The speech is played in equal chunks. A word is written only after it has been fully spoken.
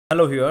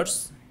Hello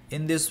viewers,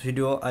 in this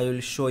video I will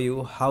show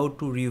you how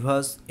to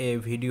reverse a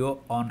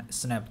video on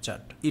Snapchat.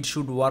 It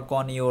should work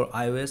on your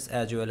iOS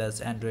as well as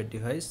Android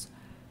device.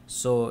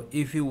 So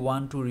if you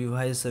want to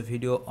revise a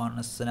video on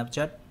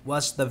Snapchat,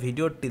 watch the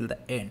video till the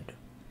end.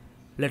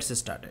 Let's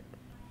start it.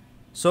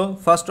 So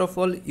first of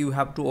all, you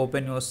have to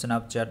open your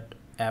Snapchat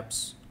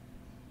apps.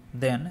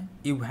 Then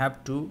you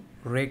have to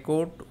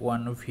record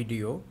one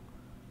video.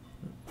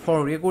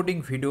 For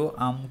recording video,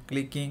 I'm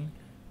clicking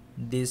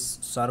this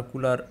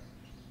circular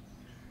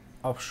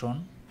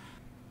option.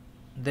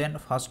 Then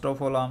first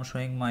of all, I'm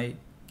showing my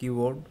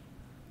keyboard,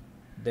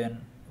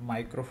 then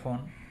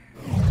microphone,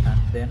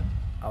 and then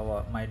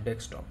my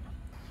desktop.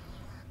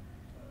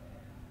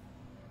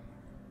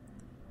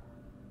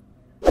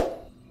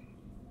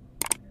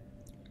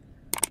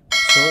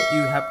 So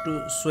you have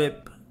to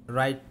swipe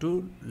right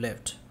to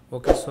left.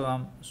 Okay, so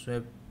I'm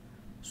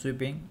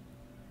sweeping,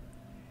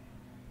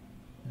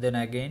 then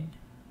again.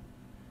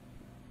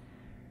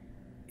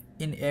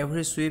 In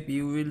every sweep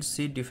you will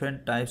see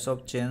different types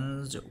of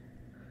change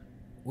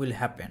will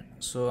happen.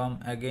 So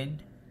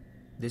again,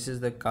 this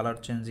is the color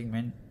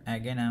changing,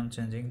 again I am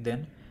changing,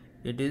 then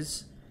it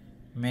is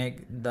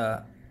make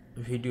the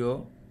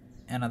video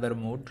another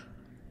mode,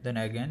 then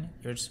again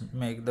it's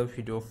make the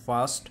video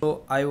fast.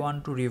 So I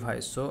want to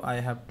revise, so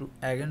I have to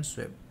again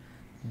swipe,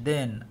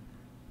 then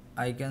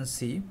I can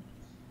see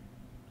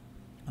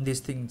these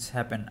things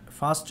happen.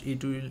 First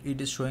it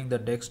is showing the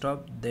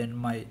desktop, then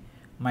my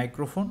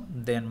microphone,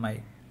 then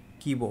my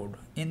keyboard.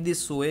 In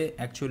this way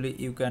actually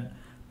you can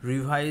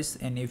revise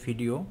any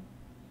video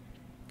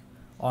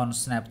on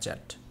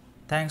Snapchat.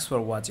 Thanks for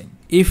watching.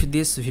 If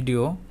this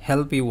video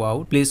helped you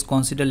out, please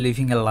consider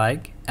leaving a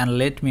like and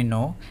let me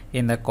know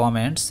in the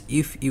comments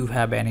if you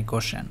have any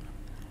question.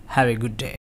 Have a good day.